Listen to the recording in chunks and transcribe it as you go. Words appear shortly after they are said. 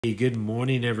Hey, good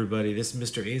morning, everybody. This is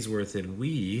Mr. Ainsworth, and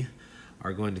we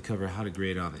are going to cover how to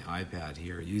grade on the iPad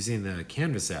here using the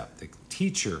Canvas app, the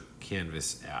Teacher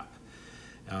Canvas app.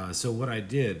 So what I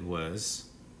did was,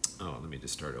 let me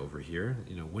just start over here.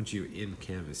 Once you're in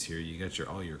Canvas here, you got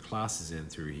all your classes in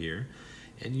through here,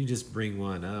 and you just bring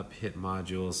one up, hit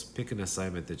modules, pick an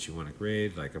assignment that you want to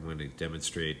grade. Like I'm going to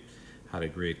demonstrate how to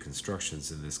grade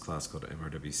constructions in this class called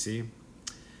MRWC,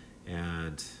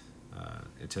 and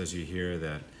it tells you here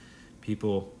that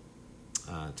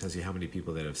tells you how many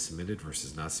people that have submitted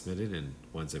versus not submitted, and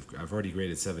ones I've already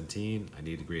graded 17. I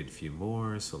need to grade a few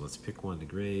more, so let's pick one to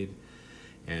grade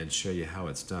and show you how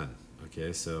it's done.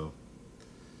 Okay, so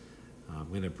I'm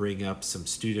going to bring up some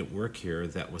student work here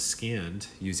that was scanned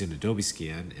using Adobe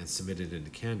Scan and submitted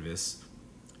into Canvas,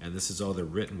 and this is all the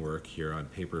written work here on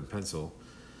paper and pencil.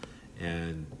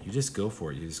 And you just go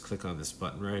for it. You just click on this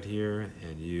button right here,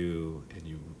 and you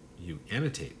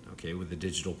annotate, okay, with the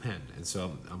digital pen. And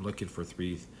so I'm looking for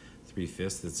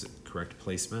 3/5. That's correct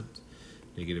placement.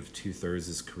 Negative 2/3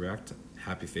 is correct.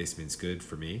 Happy face means good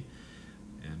for me.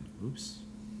 And oops,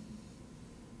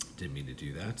 didn't mean to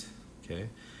do that. Okay,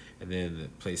 and then the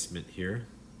placement here.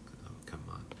 Oh, come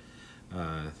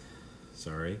on.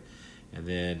 Sorry. And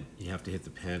then you have to hit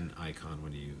the pen icon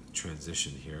when you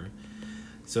transition here.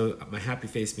 So my happy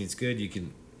face means good. You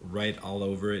can write all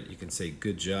over it. You can say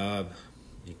good job.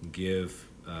 You can give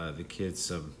the kids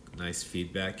some nice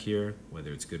feedback here,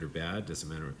 whether it's good or bad, doesn't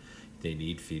matter. They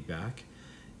need feedback.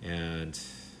 And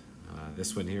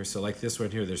this one here, so like this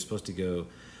one here, they're supposed to go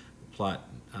plot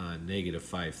negative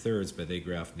 5/3, but they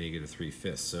graph negative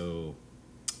 3/5. So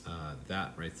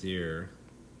that right there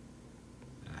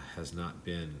has not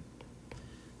been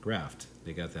graphed.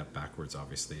 They got that backwards,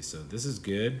 obviously. So this is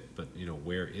good, but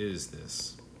where is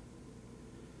this?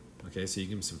 Okay, so you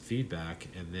give them some feedback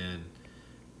and then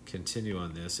continue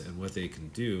on this, and what they can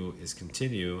do is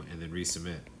continue and then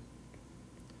resubmit.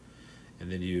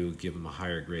 And then you give them a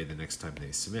higher grade the next time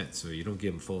they submit. So you don't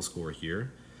give them full score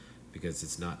here because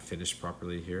it's not finished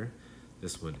properly here.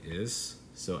 This one is.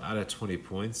 So out of 20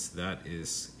 points, that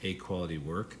is A quality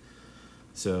work.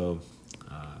 So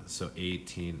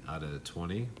 18 out of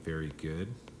 20, very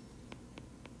good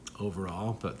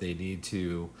overall, but they need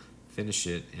to finish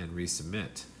it and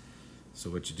resubmit. So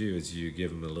what you do is you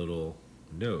give them a little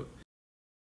note.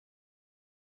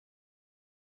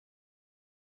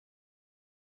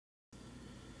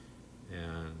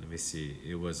 And let me see,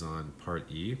 it was on part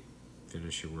E.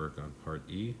 Finish your work on part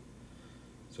E.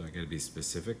 So I got to be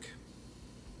specific.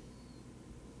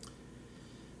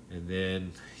 And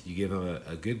then you give them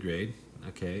a good grade,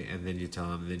 okay, and then you tell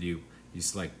them, then you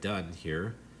select done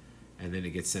here, and then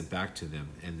it gets sent back to them,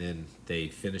 and then they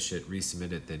finish it,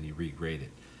 resubmit it, then you regrade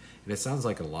it. And it sounds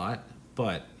like a lot,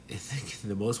 but I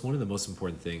think one of the most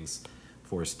important things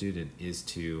for a student is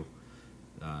to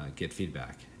get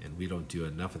feedback, and we don't do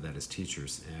enough of that as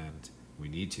teachers, and we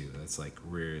need to. That's like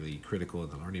really critical in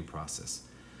the learning process.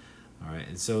 All right,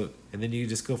 and then you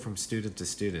just go from student to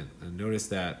student, and notice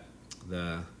that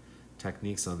the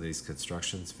techniques on these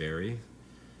constructions vary.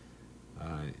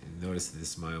 Notice that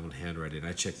this is my own handwriting.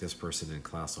 I checked this person in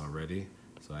class already,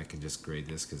 so I can just grade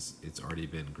this because it's already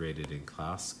been graded in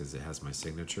class because it has my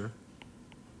signature.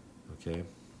 Okay.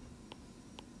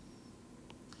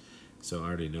 So I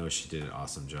already know she did an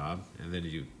awesome job. And then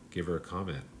you give her a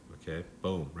comment. Okay,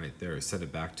 boom, right there. Send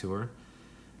it back to her.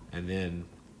 And then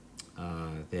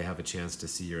they have a chance to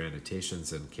see your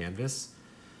annotations in Canvas.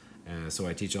 So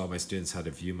I teach all my students how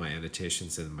to view my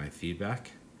annotations and my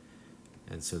feedback,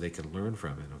 and so they can learn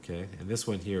from it, okay? And this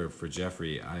one here for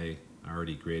Jeffrey, I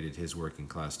already graded his work in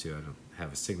class too. I don't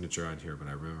have a signature on here, but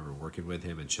I remember working with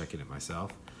him and checking it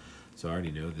myself. So I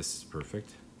already know this is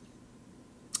perfect.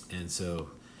 And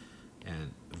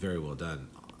very well done,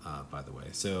 by the way.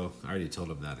 So I already told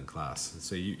him that in class.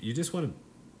 So you just want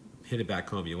to hit it back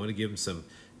home. You want to give him some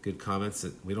good comments.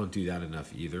 That we don't do that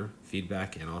enough either.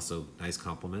 Feedback and also nice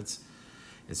compliments.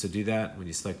 And so do that. When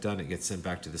you select done, it gets sent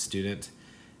back to the student,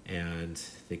 and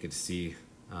they get to see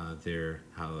how their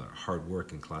hard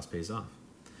work in class pays off.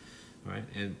 All right,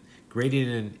 and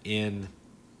grading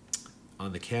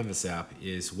on the Canvas app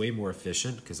is way more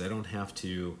efficient because I don't have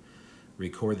to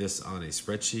record this on a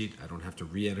spreadsheet. I don't have to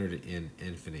re-enter it in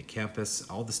Infinite Campus.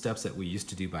 All the steps that we used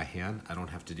to do by hand, I don't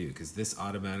have to do because this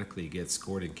automatically gets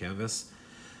scored in Canvas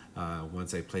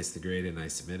once I place the grade and I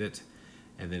submit it.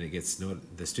 And then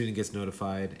the student gets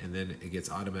notified, and then it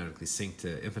gets automatically synced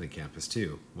to Infinite Campus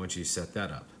too, once you set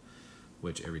that up,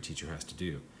 which every teacher has to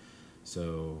do.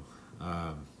 So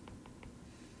I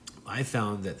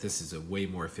found that this is a way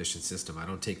more efficient system. I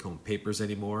don't take home papers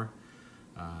anymore.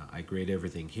 I grade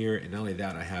everything here, and not only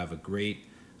that, I have a great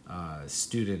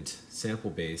student sample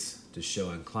base to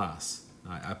show in class.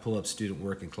 I pull up student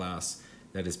work in class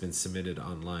that has been submitted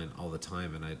online all the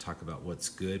time, and I talk about what's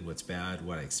good, what's bad,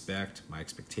 what I expect, my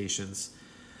expectations,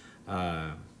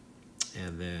 and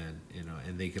then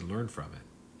and they can learn from it.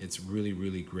 It's really,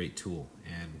 really great tool,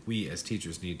 and we as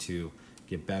teachers need to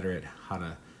get better at how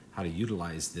to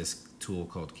utilize this tool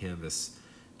called Canvas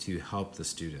to help the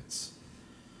students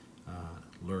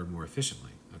learn more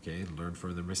efficiently. Okay, and learn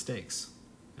from their mistakes,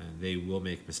 and they will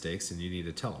make mistakes, and you need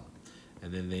to tell them.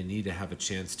 And then they need to have a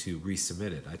chance to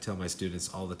resubmit it. I tell my students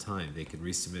all the time they can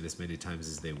resubmit as many times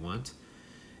as they want,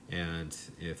 and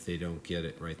if they don't get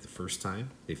it right the first time,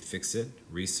 they fix it,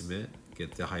 resubmit,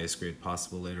 get the highest grade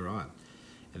possible later on.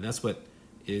 And that's what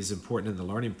is important in the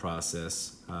learning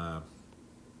process,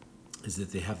 is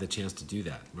that they have the chance to do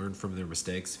that, learn from their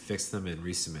mistakes, fix them, and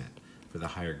resubmit for the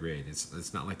higher grade.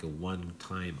 It's not like a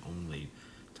one-time only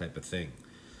type of thing.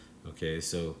 Okay,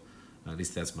 so at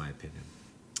least that's my opinion.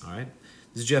 All right,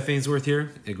 this is Jeff Ainsworth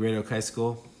here at Great Oak High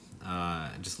School.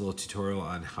 Just a little tutorial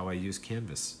on how I use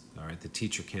Canvas. All right, the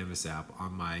Teacher Canvas app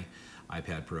on my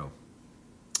iPad Pro.